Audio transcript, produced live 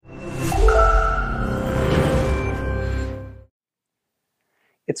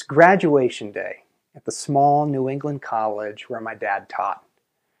It's graduation day at the small New England college where my dad taught.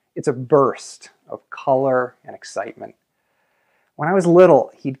 It's a burst of color and excitement. When I was little,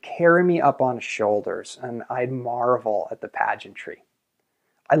 he'd carry me up on his shoulders, and I'd marvel at the pageantry.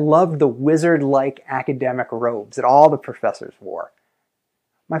 I loved the wizard-like academic robes that all the professors wore.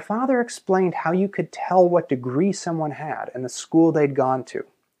 My father explained how you could tell what degree someone had and the school they'd gone to,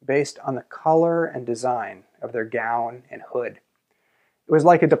 based on the color and design of their gown and hood. It was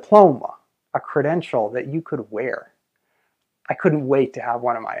like a diploma, a credential that you could wear. I couldn't wait to have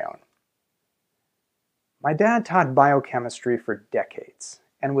one of my own. My dad taught biochemistry for decades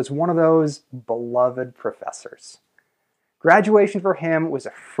and was one of those beloved professors. Graduation for him was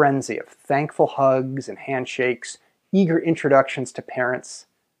a frenzy of thankful hugs and handshakes, eager introductions to parents.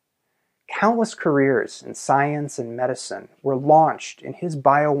 Countless careers in science and medicine were launched in his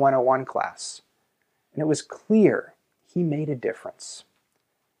Bio 101 class, and it was clear he made a difference.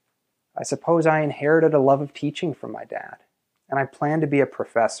 I suppose I inherited a love of teaching from my dad, and I planned to be a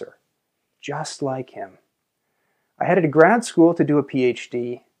professor, just like him. I headed to grad school to do a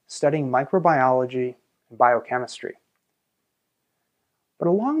PhD, studying microbiology and biochemistry. But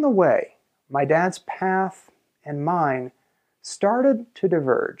along the way, my dad's path and mine started to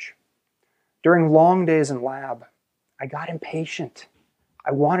diverge. During long days in lab, I got impatient.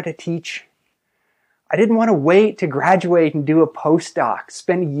 I wanted to teach. I didn't want to wait to graduate and do a postdoc,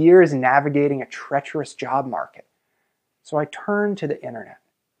 spend years navigating a treacherous job market. So I turned to the internet,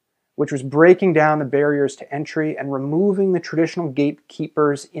 which was breaking down the barriers to entry and removing the traditional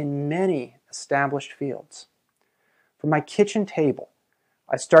gatekeepers in many established fields. From my kitchen table,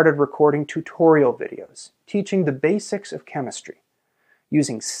 I started recording tutorial videos, teaching the basics of chemistry,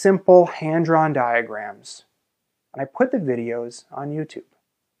 using simple hand-drawn diagrams, and I put the videos on YouTube.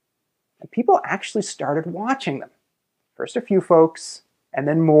 And people actually started watching them. First a few folks, and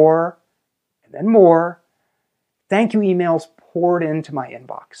then more, and then more. Thank you emails poured into my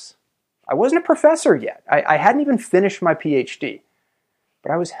inbox. I wasn't a professor yet. I hadn't even finished my PhD,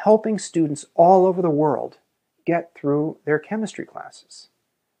 but I was helping students all over the world get through their chemistry classes.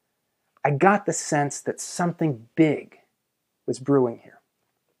 I got the sense that something big was brewing here.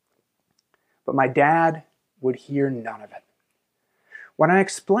 But my dad would hear none of it. When I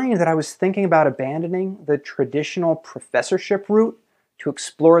explained that I was thinking about abandoning the traditional professorship route to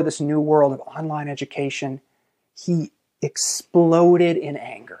explore this new world of online education, he exploded in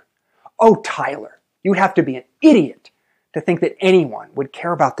anger. "Oh, Tyler, you'd have to be an idiot to think that anyone would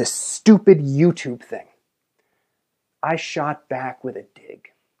care about this stupid YouTube thing." I shot back with a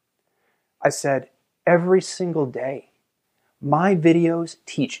dig. I said, "Every single day, my videos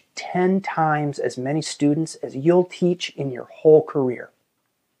teach 10 times as many students as you'll teach in your whole career."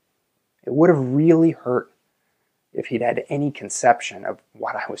 It would have really hurt if he'd had any conception of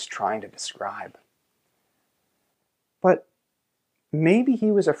what I was trying to describe. But maybe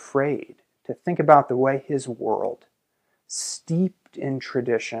he was afraid to think about the way his world, steeped in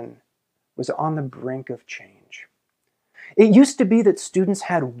tradition, was on the brink of change. It used to be that students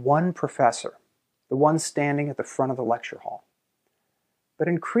had one professor, the one standing at the front of the lecture hall. But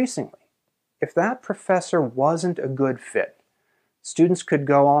increasingly, if that professor wasn't a good fit, students could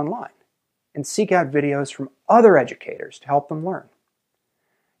go online and seek out videos from other educators to help them learn.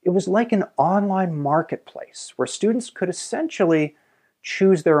 It was like an online marketplace where students could essentially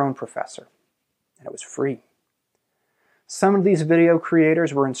choose their own professor, and it was free. Some of these video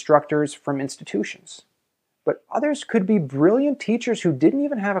creators were instructors from institutions, but others could be brilliant teachers who didn't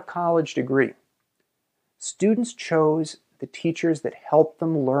even have a college degree. Students chose the teachers that helped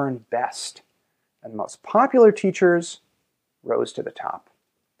them learn best, and the most popular teachers rose to the top.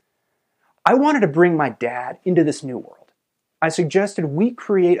 I wanted to bring my dad into this new world. I suggested we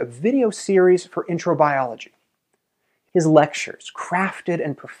create a video series for intro biology. His lectures, crafted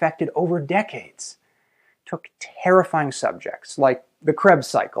and perfected over decades, took terrifying subjects like the Krebs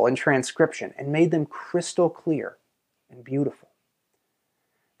cycle and transcription and made them crystal clear and beautiful.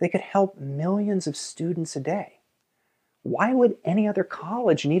 They could help millions of students a day. Why would any other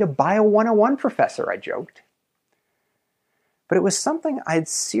college need a Bio 101 professor, I joked. But it was something I'd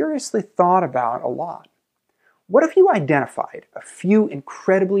seriously thought about a lot. What if you identified a few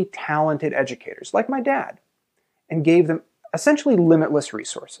incredibly talented educators, like my dad, and gave them essentially limitless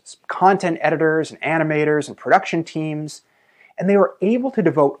resources, content editors and animators and production teams, and they were able to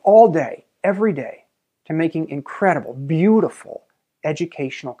devote all day, every day, to making incredible, beautiful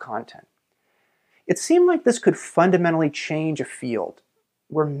educational content? It seemed like this could fundamentally change a field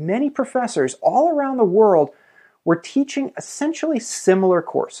where many professors all around the world were teaching essentially similar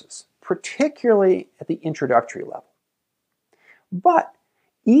courses, particularly at the introductory level. But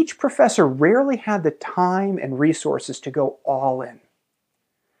each professor rarely had the time and resources to go all in.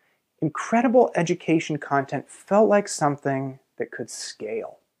 Incredible education content felt like something that could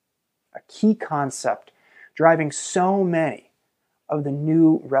scale, a key concept driving so many of the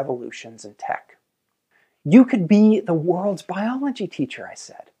new revolutions in tech. You could be the world's biology teacher, I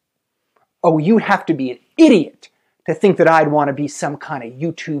said. Oh, you have to be an idiot to think that I'd want to be some kind of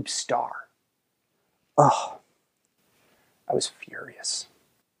YouTube star. Ugh, I was furious.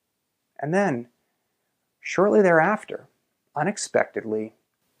 And then, shortly thereafter, unexpectedly,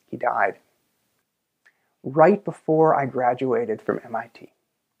 he died. Right before I graduated from MIT.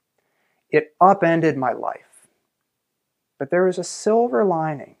 It upended my life. But there was a silver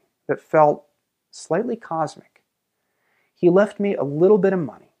lining that felt slightly cosmic. He left me a little bit of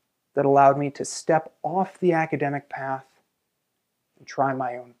money that allowed me to step off the academic path and try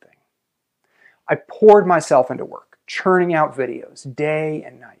my own thing. I poured myself into work, churning out videos day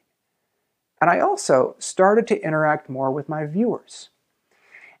and night. And I also started to interact more with my viewers.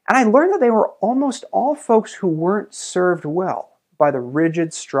 And I learned that they were almost all folks who weren't served well by the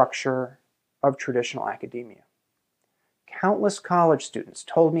rigid structure of traditional academia. Countless college students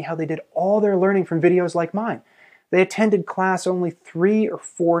told me how they did all their learning from videos like mine. They attended class only 3 or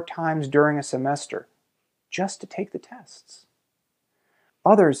 4 times during a semester just to take the tests.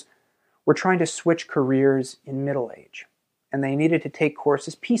 Others were trying to switch careers in middle age, and they needed to take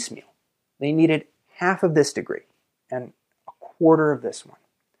courses piecemeal. They needed half of this degree and a quarter of this one.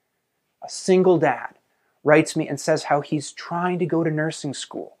 A single dad writes me and says how he's trying to go to nursing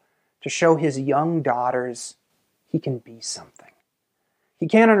school to show his young daughters he can be something. He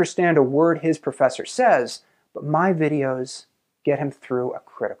can't understand a word his professor says, but my videos get him through a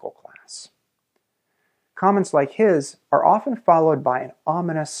critical class. Comments like his are often followed by an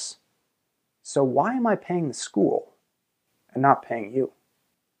ominous, "So why am I paying the school and not paying you?"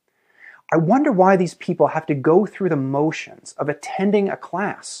 I wonder why these people have to go through the motions of attending a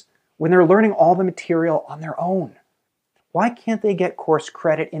class when they're learning all the material on their own. Why can't they get course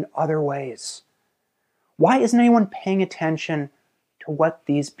credit in other ways? Why isn't anyone paying attention to what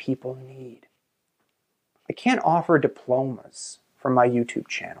these people need? I can't offer diplomas from my YouTube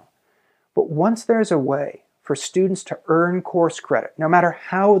channel, but once there's a way for students to earn course credit, no matter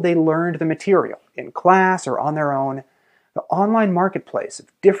how they learned the material, in class or on their own, the online marketplace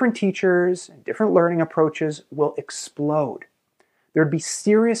of different teachers and different learning approaches will explode. There'd be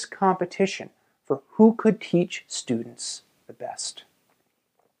serious competition for who could teach students the best.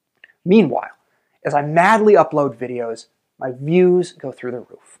 Meanwhile, as I madly upload videos, my views go through the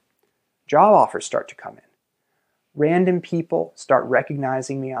roof. Job offers start to come in. Random people start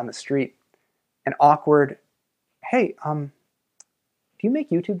recognizing me on the street. An awkward, "Hey, do you make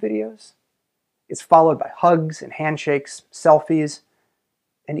YouTube videos?" It's followed by hugs and handshakes, selfies,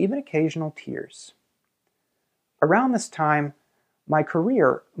 and even occasional tears. Around this time, my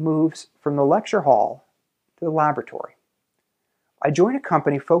career moves from the lecture hall to the laboratory. I join a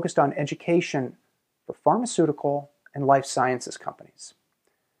company focused on education for pharmaceutical and life sciences companies.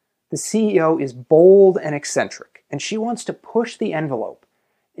 The CEO is bold and eccentric, and she wants to push the envelope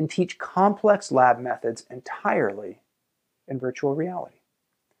and teach complex lab methods entirely in virtual reality.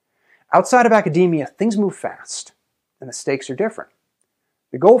 Outside of academia, things move fast, and the stakes are different.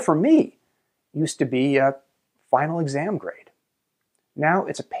 The goal for me used to be a final exam grade. Now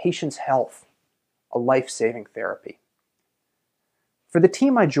it's a patient's health, a life-saving therapy. For the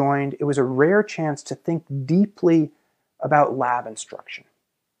team I joined, it was a rare chance to think deeply about lab instruction.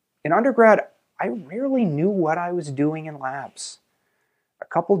 In undergrad, I rarely knew what I was doing in labs. A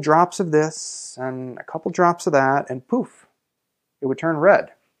couple drops of this and a couple drops of that, and poof, it would turn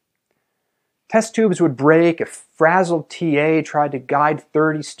red. Test tubes would break if frazzled TA tried to guide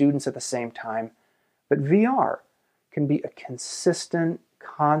 30 students at the same time. But VR can be a consistent,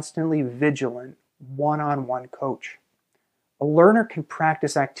 constantly vigilant, one-on-one coach. A learner can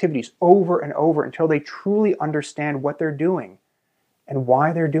practice activities over and over until they truly understand what they're doing and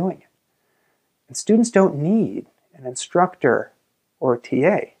why they're doing it. And students don't need an instructor or a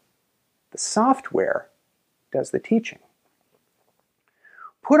TA. The software does the teaching.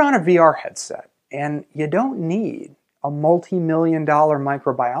 Put on a VR headset, and you don't need a multi-million-dollar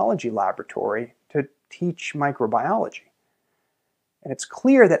microbiology laboratory to teach microbiology. And it's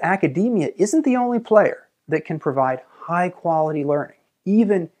clear that academia isn't the only player that can provide high-quality learning,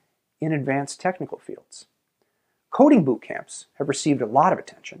 even in advanced technical fields. Coding boot camps have received a lot of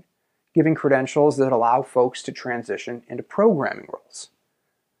attention, giving credentials that allow folks to transition into programming roles.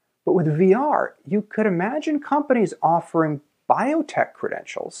 But with VR, you could imagine companies offering biotech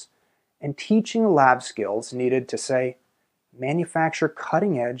credentials and teaching lab skills needed to, say, manufacture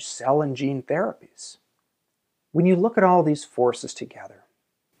cutting-edge cell and gene therapies. When you look at all these forces together,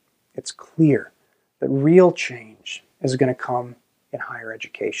 it's clear that real change is going to come in higher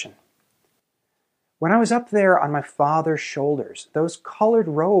education. When I was up there on my father's shoulders, those colored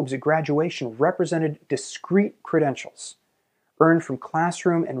robes at graduation represented discrete credentials earned from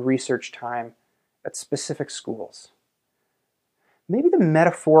classroom and research time at specific schools. Maybe the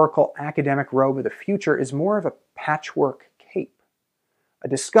metaphorical academic robe of the future is more of a patchwork cape, a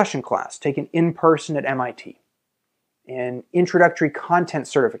discussion class taken in person at MIT, an introductory content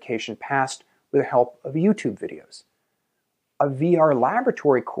certification passed with the help of YouTube videos, a VR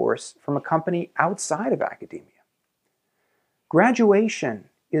laboratory course from a company outside of academia. Graduation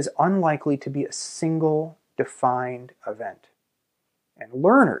is unlikely to be a single defined event, and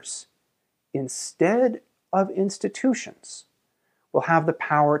learners, instead of institutions, will have the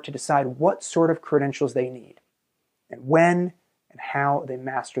power to decide what sort of credentials they need, and when and how they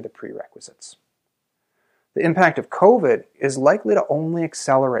master the prerequisites. The impact of COVID is likely to only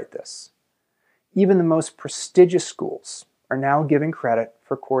accelerate this. Even the most prestigious schools are now giving credit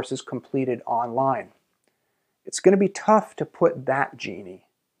for courses completed online. It's going to be tough to put that genie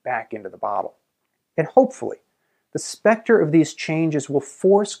back into the bottle. And hopefully, the specter of these changes will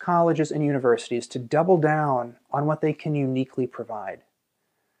force colleges and universities to double down on what they can uniquely provide.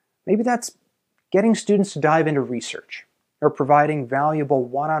 Maybe that's getting students to dive into research, or providing valuable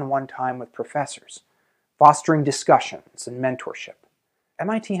one-on-one time with professors, fostering discussions and mentorship.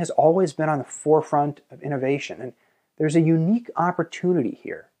 MIT has always been on the forefront of innovation, and there's a unique opportunity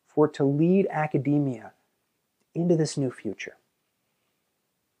here for it to lead academia into this new future.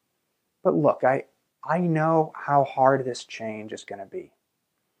 But look, I know how hard this change is going to be.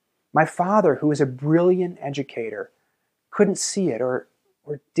 My father, who is a brilliant educator, couldn't see it or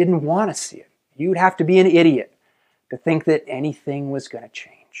didn't want to see it. You'd have to be an idiot to think that anything was going to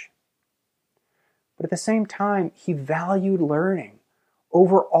change. But at the same time, he valued learning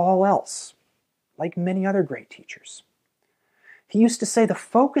over all else, like many other great teachers. He used to say the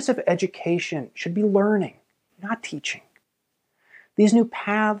focus of education should be learning, not teaching. These new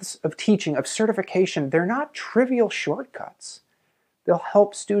paths of teaching, of certification, they're not trivial shortcuts. They'll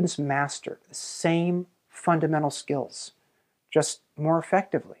help students master the same fundamental skills, just more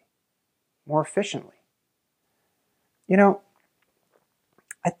effectively, more efficiently. You know,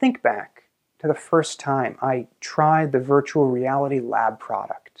 I think back to the first time I tried the virtual reality lab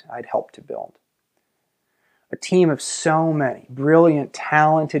product I'd helped to build. A team of so many brilliant,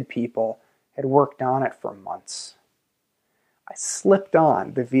 talented people had worked on it for months. I slipped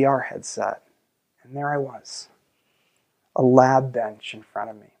on the VR headset, and there I was, a lab bench in front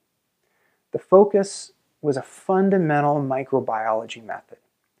of me. The focus was a fundamental microbiology method.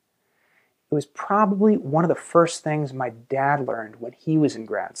 It was probably one of the first things my dad learned when he was in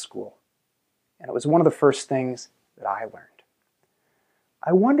grad school, and it was one of the first things that I learned.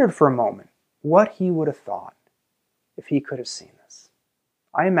 I wondered for a moment what he would have thought if he could have seen this.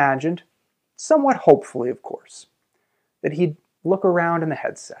 I imagined, somewhat hopefully of course, that he'd look around in the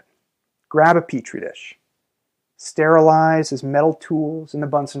headset, grab a petri dish, sterilize his metal tools in the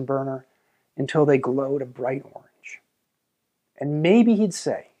Bunsen burner until they glowed a bright orange. And maybe he'd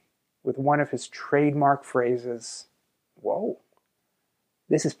say, with one of his trademark phrases, "Whoa,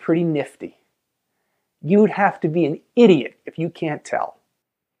 this is pretty nifty. You'd have to be an idiot if you can't tell.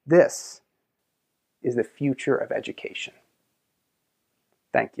 This is the future of education."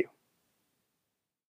 Thank you.